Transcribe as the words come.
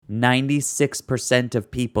96%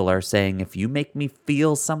 of people are saying, if you make me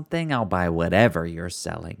feel something, I'll buy whatever you're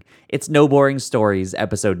selling. It's No Boring Stories,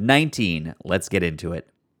 episode 19. Let's get into it.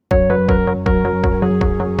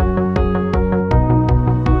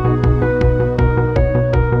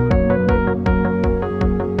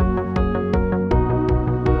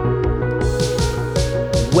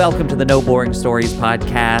 Welcome to the No Boring Stories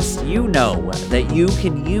podcast. You know that you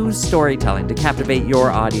can use storytelling to captivate your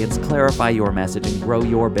audience, clarify your message, and grow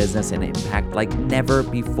your business and impact like never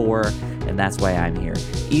before. And that's why I'm here.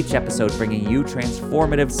 Each episode bringing you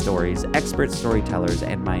transformative stories, expert storytellers,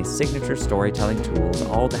 and my signature storytelling tools,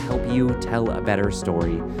 all to help you tell a better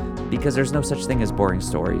story. Because there's no such thing as boring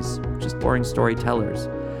stories, just boring storytellers.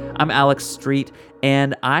 I'm Alex Street,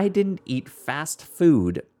 and I didn't eat fast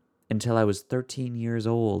food until I was 13 years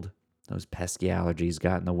old. Those pesky allergies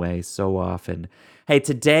got in the way so often. Hey,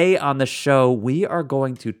 today on the show, we are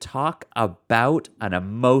going to talk about an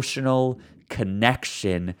emotional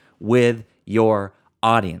connection with your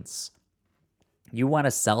audience. You want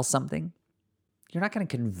to sell something? You're not going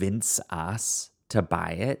to convince us to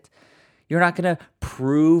buy it. You're not going to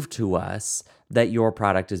prove to us that your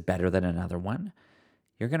product is better than another one.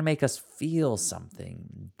 You're going to make us feel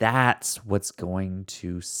something. That's what's going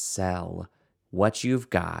to sell what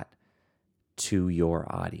you've got to your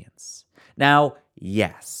audience. Now,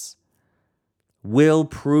 yes, will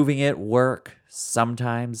proving it work?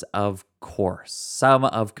 Sometimes, of course. Some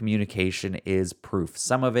of communication is proof.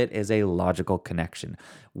 Some of it is a logical connection.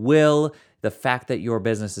 Will the fact that your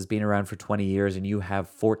business has been around for 20 years and you have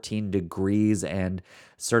 14 degrees and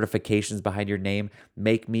certifications behind your name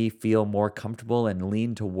make me feel more comfortable and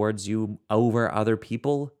lean towards you over other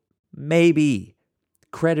people? Maybe.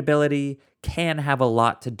 Credibility can have a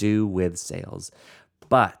lot to do with sales.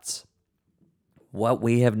 But what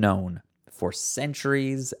we have known for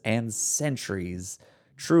centuries and centuries,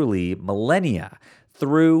 truly millennia,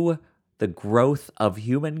 through the growth of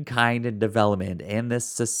humankind and development in this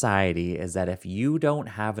society, is that if you don't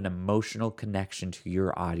have an emotional connection to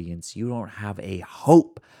your audience, you don't have a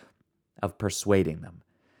hope of persuading them.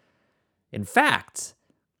 In fact,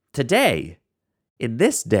 today, in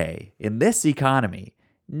this day, in this economy,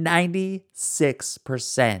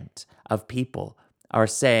 96% of people are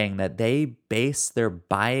saying that they base their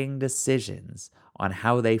buying decisions on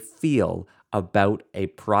how they feel about a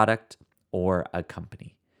product or a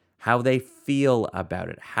company. How they feel about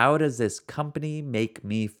it. How does this company make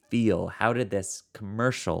me feel? How did this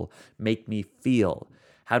commercial make me feel?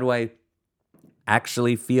 How do I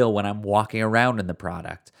actually feel when I'm walking around in the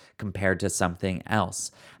product compared to something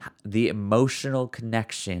else? The emotional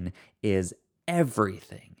connection is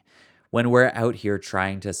everything when we're out here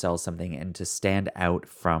trying to sell something and to stand out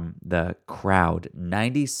from the crowd.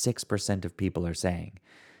 96% of people are saying,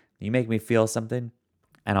 you make me feel something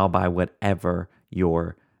and I'll buy whatever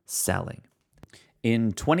you're selling.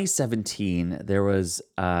 In 2017, there was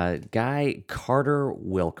a guy, Carter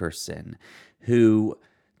Wilkerson, who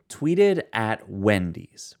tweeted at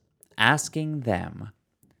Wendy's asking them,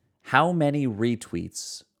 how many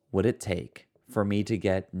retweets would it take for me to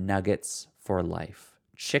get nuggets for life?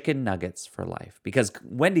 Chicken nuggets for life. Because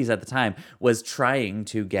Wendy's at the time was trying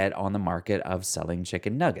to get on the market of selling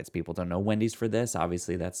chicken nuggets. People don't know Wendy's for this.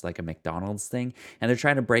 Obviously, that's like a McDonald's thing. And they're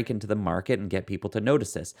trying to break into the market and get people to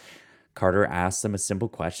notice this. Carter asked them a simple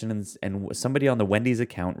question, and somebody on the Wendy's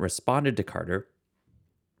account responded to Carter,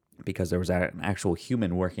 because there was an actual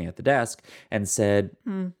human working at the desk, and said,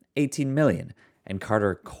 18 million. And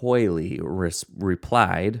Carter coyly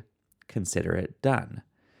replied, consider it done.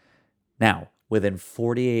 Now, within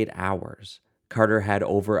 48 hours, Carter had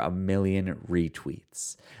over 1 million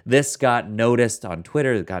retweets. This got noticed on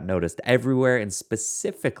Twitter, it got noticed everywhere, and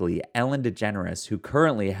specifically Ellen DeGeneres, who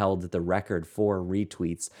currently held the record for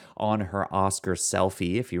retweets on her Oscar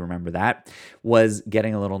selfie, if you remember that, was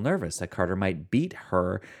getting a little nervous that Carter might beat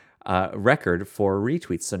her record for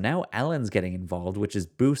retweets. So now Ellen's getting involved, which is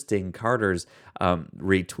boosting Carter's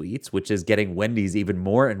retweets, which is getting Wendy's even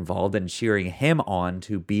more involved and cheering him on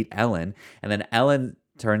to beat Ellen. And then Ellen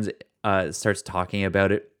starts talking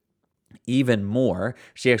about it even more.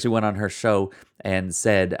 She actually went on her show and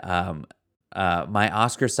said, my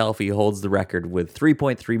Oscar selfie holds the record with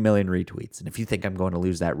 3.3 million retweets. And if you think I'm going to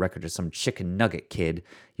lose that record to some chicken nugget kid,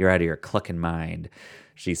 you're out of your clucking mind,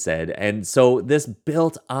 she said. And so this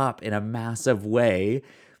built up in a massive way.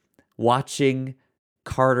 Watching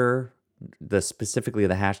Carter, specifically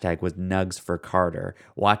the hashtag was Nugs for Carter,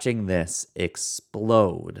 watching this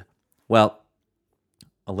explode. Well,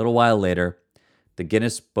 a little while later, the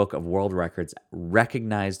Guinness Book of World Records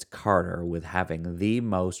recognized Carter with having the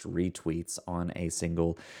most retweets on a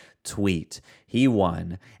single tweet. He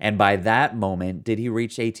won. And by that moment, did he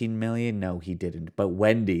reach 18 million? No, he didn't. But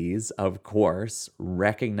Wendy's, of course,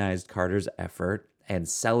 recognized Carter's effort and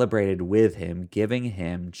celebrated with him, giving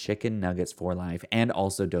him chicken nuggets for life and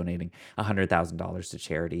also donating $100,000 to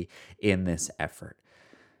charity in this effort.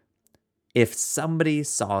 If somebody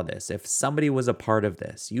saw this, if somebody was a part of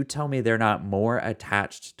this, you tell me they're not more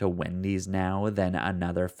attached to Wendy's now than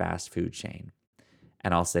another fast food chain.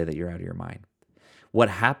 And I'll say that you're out of your mind. What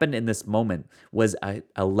happened in this moment was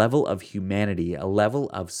a level of humanity, a level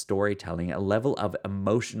of storytelling, a level of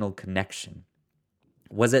emotional connection.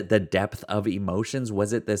 Was it the depth of emotions?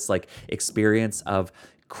 Was it this like experience of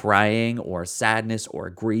crying or sadness or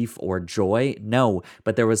grief or joy? No,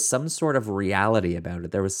 but there was some sort of reality about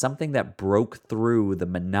it. There was something that broke through the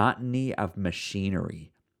monotony of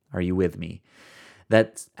machinery. Are you with me?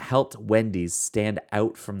 That helped Wendy's stand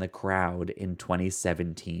out from the crowd in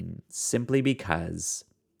 2017 simply because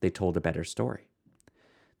they told a better story.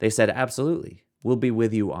 They said, absolutely, we'll be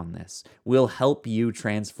with you on this. We'll help you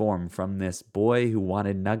transform from this boy who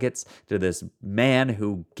wanted nuggets to this man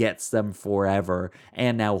who gets them forever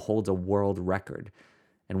and now holds a world record.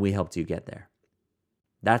 And we helped you get there.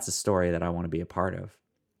 That's a story that I want to be a part of.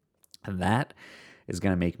 And that is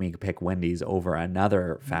going to make me pick Wendy's over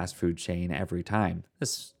another fast food chain every time.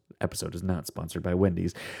 This episode is not sponsored by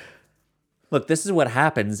Wendy's. Look, this is what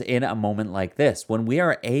happens in a moment like this. When we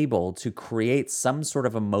are able to create some sort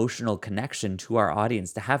of emotional connection to our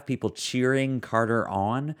audience, to have people cheering Carter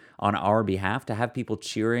on our behalf, to have people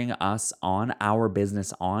cheering us on, our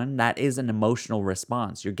business on, that is an emotional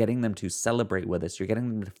response. You're getting them to celebrate with us. You're getting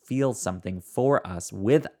them to feel something for us,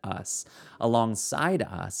 with us, alongside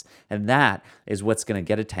us. And that is what's going to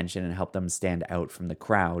get attention and help them stand out from the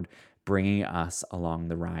crowd, bringing us along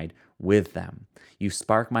the ride with them. You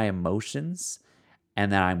spark my emotions,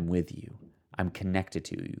 and then I'm with you. I'm connected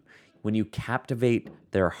to you. When you captivate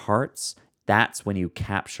their hearts, that's when you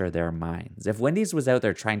capture their minds. If Wendy's was out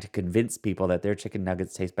there trying to convince people that their chicken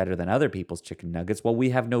nuggets taste better than other people's chicken nuggets, well, we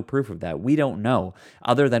have no proof of that. We don't know.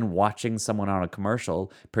 Other than watching someone on a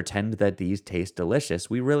commercial pretend that these taste delicious,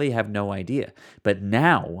 we really have no idea. But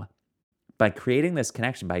now, by creating this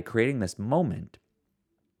connection, by creating this moment,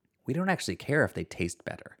 we don't actually care if they taste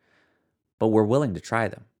better, but we're willing to try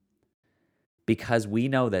them because we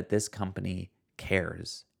know that this company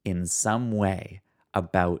cares in some way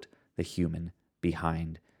about the human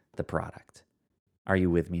behind the product. Are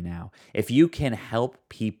you with me now? If you can help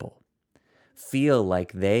people feel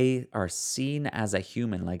like they are seen as a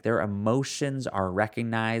human, like their emotions are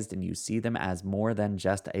recognized and you see them as more than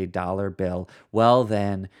just a dollar bill, well,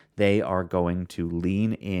 then they are going to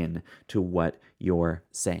lean in to what you're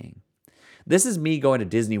saying. This is me going to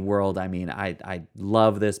Disney World. I mean, I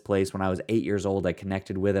love this place. When I was 8 years old, I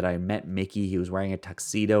connected with it. I met Mickey. He was wearing a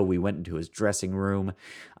tuxedo. We went into his dressing room.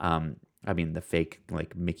 I mean, the fake,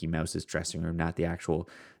 like, Mickey Mouse's dressing room, not the actual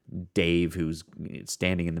Dave who's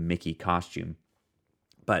standing in the Mickey costume.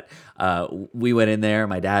 But we went in there.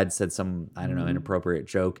 My dad said some, I don't know, inappropriate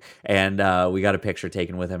joke. And we got a picture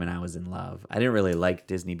taken with him, and I was in love. I didn't really like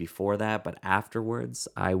Disney before that, but afterwards,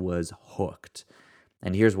 I was hooked.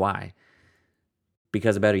 And here's why.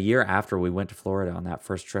 Because about a year after we went to Florida on that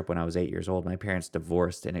first trip when I was 8 years old, my parents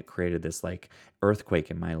divorced, and it created this like earthquake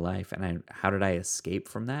in my life. And how did I escape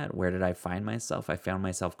from that? Where did I find myself? I found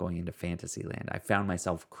myself going into Fantasyland. I found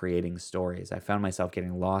myself creating stories. I found myself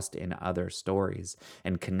getting lost in other stories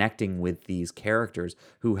and connecting with these characters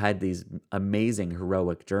who had these amazing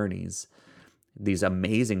heroic journeys, these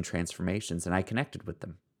amazing transformations, and I connected with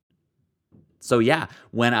them. So yeah,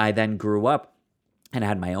 when I then grew up, and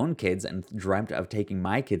had my own kids and dreamt of taking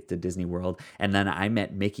my kids to Disney World. And then I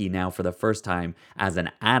met Mickey now for the first time as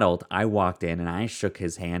an adult. I walked in and I shook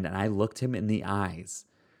his hand and I looked him in the eyes.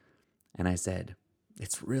 And I said,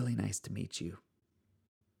 "It's really nice to meet you."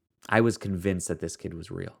 I was convinced that this kid was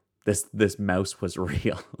real. This mouse was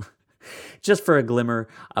real. Just for a glimmer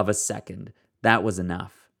of a second, that was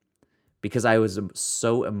enough. Because I was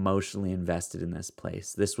so emotionally invested in this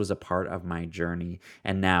place. This was a part of my journey.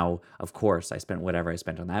 And now, of course, I spent whatever I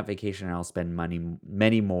spent on that vacation, and I'll spend money,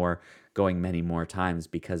 many more, going many more times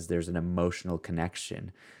because there's an emotional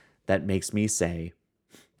connection that makes me say,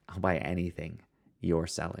 I'll buy anything you're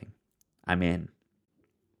selling. I'm in.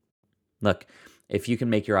 Look, if you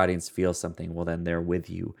can make your audience feel something, well, then they're with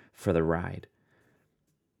you for the ride.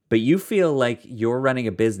 But you feel like you're running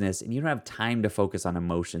a business and you don't have time to focus on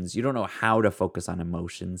emotions. You don't know how to focus on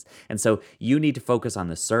emotions. And so you need to focus on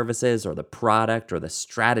the services or the product or the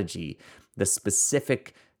strategy, the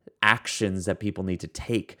specific actions that people need to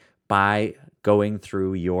take by going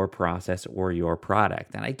through your process or your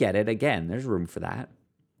product. And I get it. Again, there's room for that.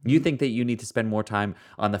 You think that you need to spend more time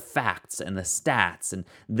on the facts and the stats, and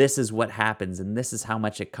this is what happens, and this is how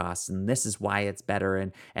much it costs, and this is why it's better,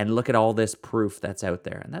 and look at all this proof that's out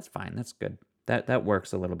there. And that's fine. That's good. That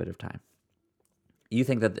works a little bit of time. You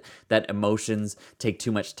think that emotions take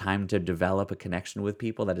too much time to develop a connection with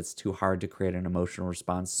people, that it's too hard to create an emotional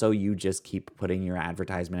response, so you just keep putting your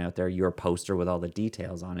advertisement out there, your poster with all the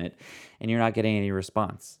details on it, and you're not getting any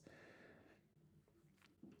response.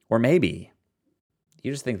 Or maybe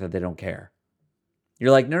you just think that they don't care.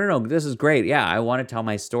 You're like, no, this is great. Yeah, I want to tell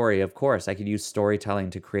my story. Of course, I could use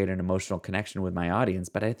storytelling to create an emotional connection with my audience,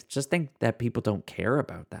 but I just think that people don't care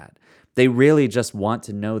about that. They really just want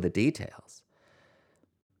to know the details.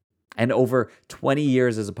 And over 20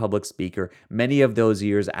 years as a public speaker, many of those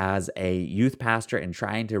years as a youth pastor and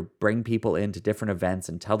trying to bring people into different events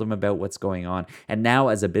and tell them about what's going on, and now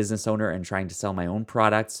as a business owner and trying to sell my own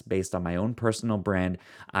products based on my own personal brand,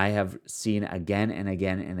 I have seen again and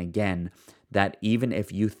again and again that even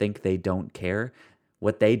if you think they don't care,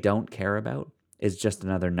 what they don't care about is just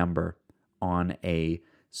another number on a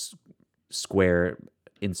square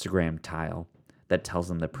Instagram tile that tells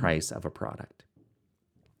them the price of a product.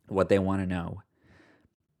 What they want to know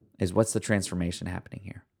is, what's the transformation happening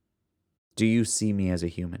here? Do you see me as a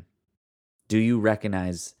human? Do you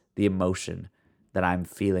recognize the emotion that I'm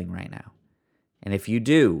feeling right now? And if you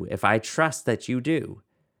do, if I trust that you do,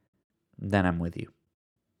 then I'm with you.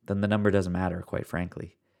 Then the number doesn't matter, quite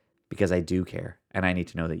frankly, because I do care, and I need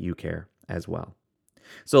to know that you care as well.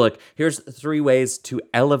 So look, here's 3 ways to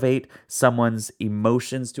elevate someone's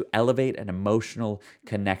emotions, to elevate an emotional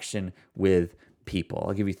connection with people.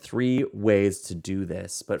 I'll give you 3 ways to do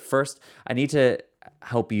this. But first, I need to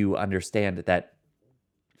help you understand that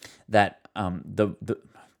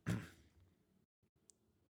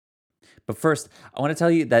But first, I want to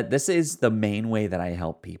tell you that this is the main way that I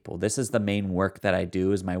help people. This is the main work that I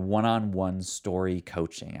do, is my one-on-one story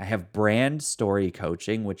coaching. I have brand story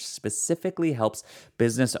coaching, which specifically helps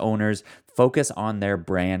business owners focus on their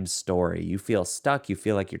brand story. You feel stuck, you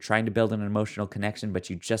feel like you're trying to build an emotional connection, but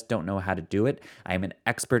you just don't know how to do it. I am an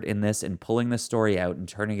expert in this, in pulling the story out and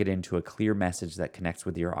turning it into a clear message that connects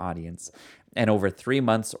with your audience. And over 3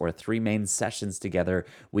 months or 3 main sessions together,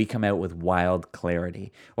 we come out with wild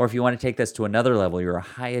clarity. Or if you want to take this to another level, you're a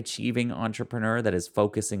high-achieving entrepreneur that is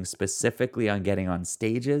focusing specifically on getting on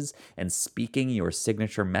stages and speaking your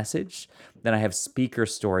signature message, then I have speaker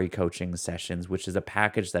story coaching sessions, which is a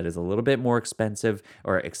package that is a little bit more expensive,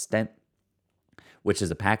 which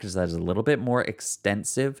is a package that is a little bit more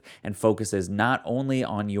extensive and focuses not only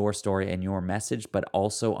on your story and your message, but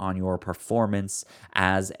also on your performance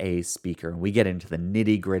as a speaker. We get into the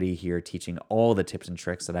nitty-gritty here, teaching all the tips and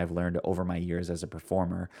tricks that I've learned over my years as a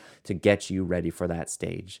performer to get you ready for that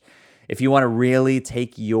stage. If you want to really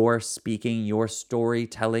take your speaking, your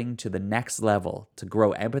storytelling to the next level, to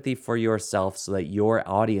grow empathy for yourself so that your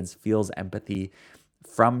audience feels empathy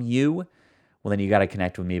from you, well, then you got to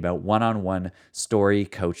connect with me about one-on-one story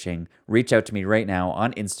coaching. Reach out to me right now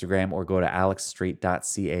on Instagram or go to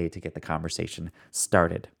alexstreet.ca to get the conversation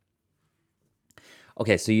started.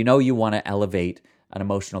 Okay, so you want to elevate an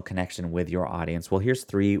emotional connection with your audience. Well, here's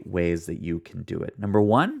 3 ways that you can do it. Number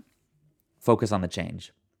 1, focus on the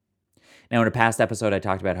change. Now, in a past episode, I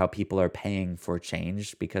talked about how people are paying for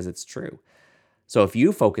change because it's true. So if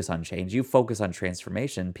you focus on change, you focus on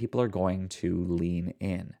transformation, people are going to lean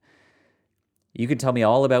in. You can tell me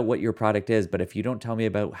all about what your product is, but if you don't tell me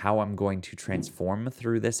about how I'm going to transform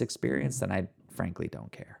through this experience, then I frankly don't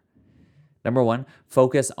care. Number 1,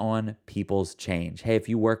 focus on people's change. Hey, if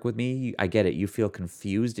you work with me, I get it. You feel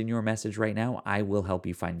confused in your message right now. I will help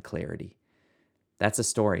you find clarity. That's a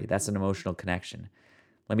story. That's an emotional connection.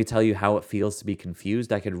 Let me tell you how it feels to be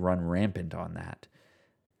confused. I could run rampant on that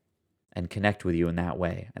and connect with you in that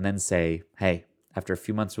way. And then say, hey, after a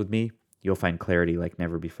few months with me, you'll find clarity like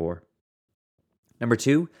never before. Number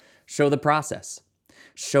 2, show the process.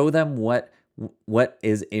 Show them what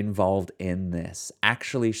is involved in this.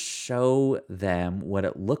 Actually show them what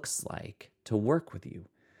it looks like to work with you.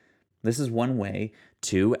 This is one way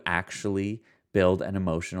to actually build an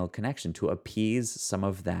emotional connection, to appease some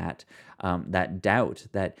of that doubt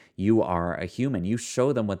that you are a human. You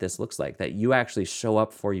show them what this looks like, that you actually show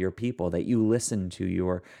up for your people, that you listen to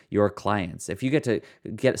your clients. If you get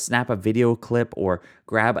to snap a video clip or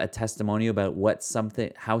grab a testimonial about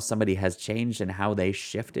how somebody has changed and how they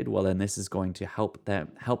shifted, well, then this is going to help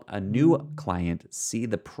a new client see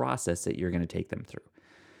the process that you're going to take them through.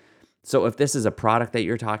 So if this is a product that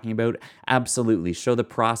you're talking about, absolutely show the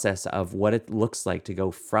process of what it looks like to go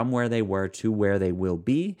from where they were to where they will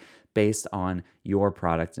be based on your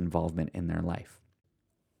product's involvement in their life.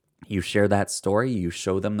 You share that story, you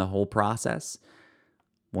show them the whole process.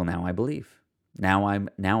 Well, now I believe. Now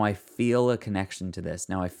I feel a connection to this.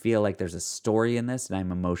 Now I feel like there's a story in this and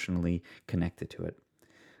I'm emotionally connected to it.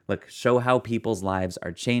 Look, show how people's lives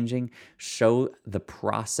are changing. Show the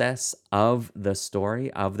process of the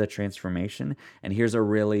story, of the transformation. And here's a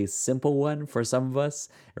really simple one for some of us,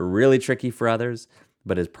 really tricky for others,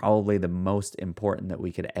 but is probably the most important that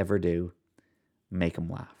we could ever do. Make them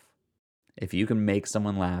laugh. If you can make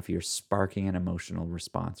someone laugh, you're sparking an emotional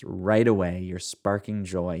response right away. You're sparking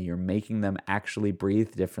joy. You're making them actually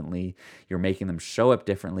breathe differently. You're making them show up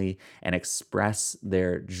differently and express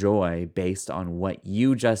their joy based on what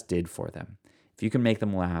you just did for them. If you can make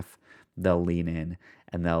them laugh, they'll lean in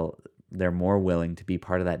and they're more willing to be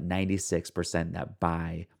part of that 96% that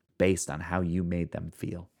buy based on how you made them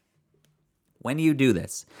feel. When you do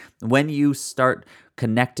this, when you start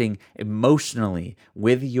connecting emotionally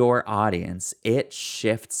with your audience, it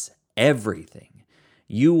shifts everything.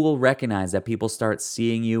 You will recognize that people start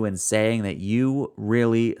seeing you and saying that you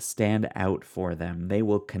really stand out for them. They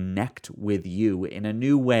will connect with you in a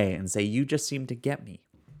new way and say, "You just seem to get me."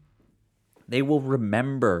 They will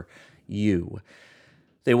remember you.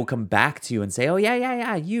 They will come back to you and say, "Oh,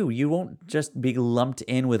 yeah, you." You won't just be lumped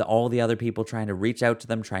in with all the other people trying to reach out to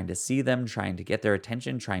them, trying to see them, trying to get their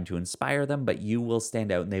attention, trying to inspire them, but you will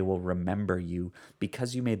stand out and they will remember you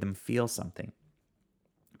because you made them feel something.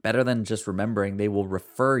 Better than just remembering, they will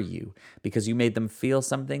refer you because you made them feel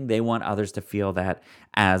something. They want others to feel that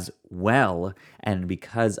as well. And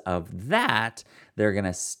because of that, they're going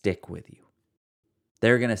to stick with you.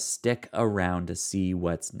 They're going to stick around to see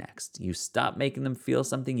what's next. You stop making them feel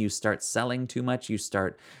something, you start selling too much, you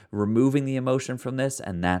start removing the emotion from this,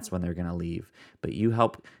 and that's when they're going to leave. But you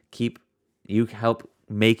help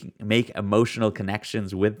make emotional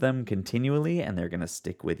connections with them continually, and they're going to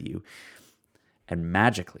stick with you. And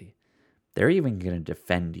magically, they're even going to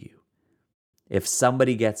defend you. If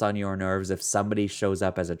somebody gets on your nerves, if somebody shows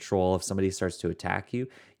up as a troll, if somebody starts to attack you,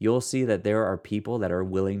 you'll see that there are people that are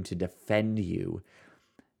willing to defend you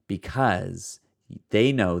because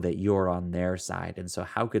they know that you're on their side. And so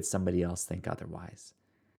how could somebody else think otherwise?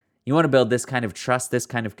 You want to build this kind of trust, this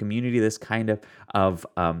kind of community, this kind of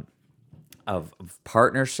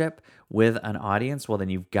partnership with an audience, well, then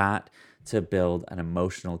you've got to build an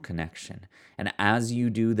emotional connection. And as you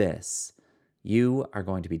do this, you are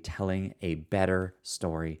going to be telling a better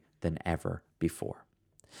story than ever before.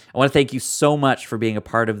 I want to thank you so much for being a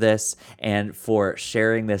part of this and for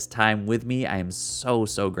sharing this time with me. I am so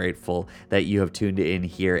grateful that you have tuned in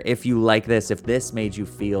here. If you like this, if this made you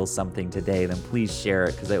feel something today, then please share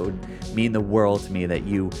it because it would mean the world to me that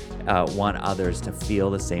you want others to feel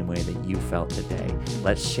the same way that you felt today.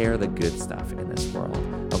 Let's share the good stuff in this world,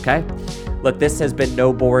 okay? Look, this has been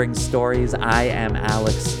No Boring Stories. I am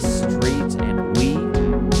Alex Street, and we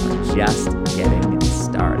are just getting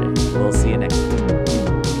started. We'll see